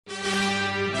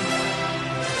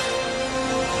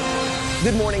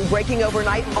Good morning. Breaking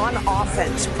overnight on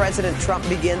offense. President Trump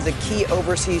begins a key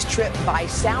overseas trip by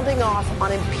sounding off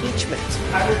on impeachment.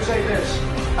 I would say this.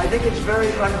 I think it's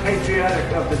very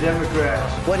unpatriotic of the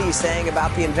Democrats. What he's saying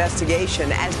about the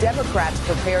investigation as Democrats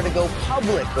prepare to go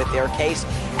public with their case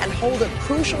and hold a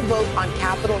crucial vote on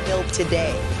Capitol Hill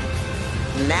today.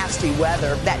 Nasty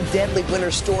weather, that deadly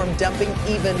winter storm dumping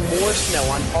even more snow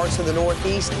on parts of the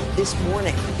Northeast this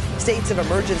morning. States of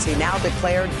emergency now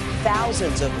declared,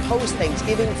 thousands of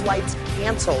post-Thanksgiving flights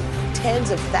canceled,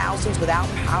 tens of thousands without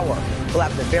power. We'll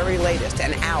have the very latest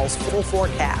and Al's full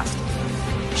forecast.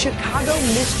 Chicago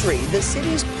mystery, the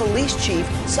city's police chief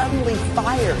suddenly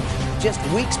fired just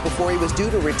weeks before he was due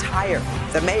to retire.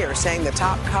 The mayor saying the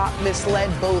top cop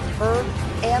misled both her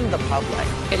and the public.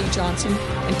 Eddie Johnson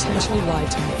intentionally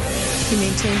lied to me. He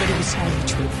maintained that he was telling the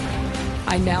truth.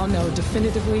 I now know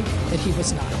definitively that he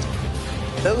was not.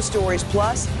 Those stories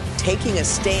plus taking a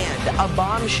stand, a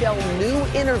bombshell new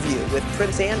interview with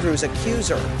Prince Andrew's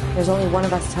accuser. There's only one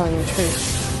of us telling the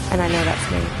truth, and I know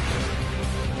that's me.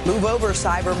 Move over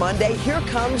Cyber Monday. Here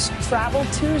comes Travel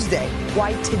Tuesday.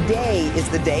 Why today is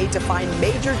the day to find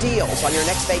major deals on your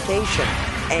next vacation.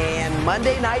 And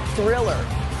Monday Night Thriller.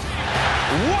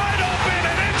 Wide open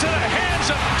and into the hands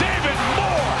of David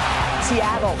Moore.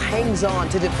 Seattle hangs on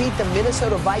to defeat the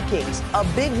Minnesota Vikings. A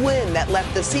big win that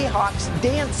left the Seahawks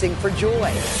dancing for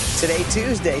joy. Today,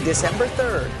 Tuesday, December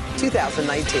 3rd,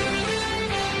 2019.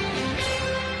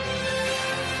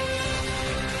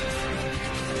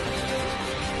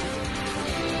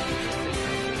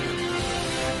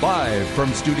 Live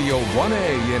from Studio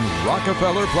 1A in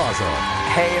Rockefeller Plaza.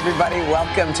 Hey, everybody.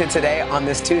 Welcome to Today on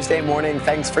this Tuesday morning.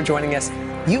 Thanks for joining us.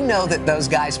 You know that those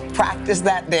guys practice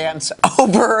that dance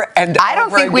over and over. I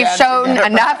don't think we've shown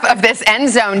enough of this end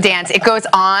zone dance. It goes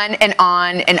on and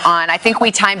on and on. I think we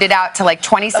timed it out to like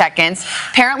 20 seconds.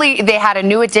 Apparently, they had a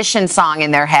New Edition song in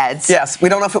their heads. Yes, we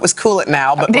don't know if it was Cool It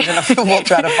Now, but we'll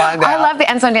try to find out. I love the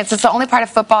end zone dance. It's the only part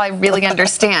of football I really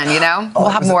understand, you know? We'll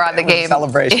have more on the game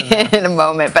in a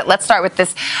moment. But let's start with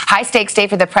this high-stakes day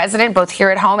for the president, both here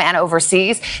at home and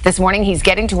overseas. This morning, he's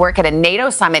getting to work at a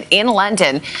NATO summit in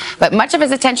London, but much of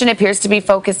his attention appears to be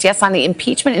focused, yes, on the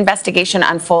impeachment investigation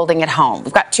unfolding at home.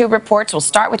 We've got two reports. We'll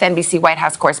start with NBC White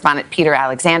House correspondent Peter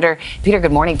Alexander. Peter,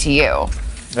 good morning to you.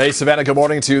 Hey, Savannah, good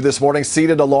morning to you. This morning,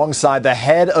 seated alongside the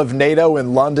head of NATO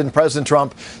in London, President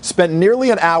Trump spent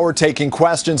nearly an hour taking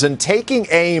questions and taking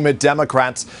aim at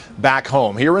Democrats back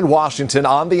home. Here in Washington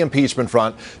on the impeachment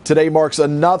front, today marks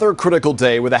another critical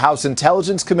day with the House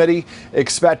Intelligence Committee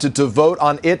expected to vote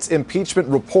on its impeachment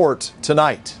report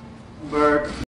tonight.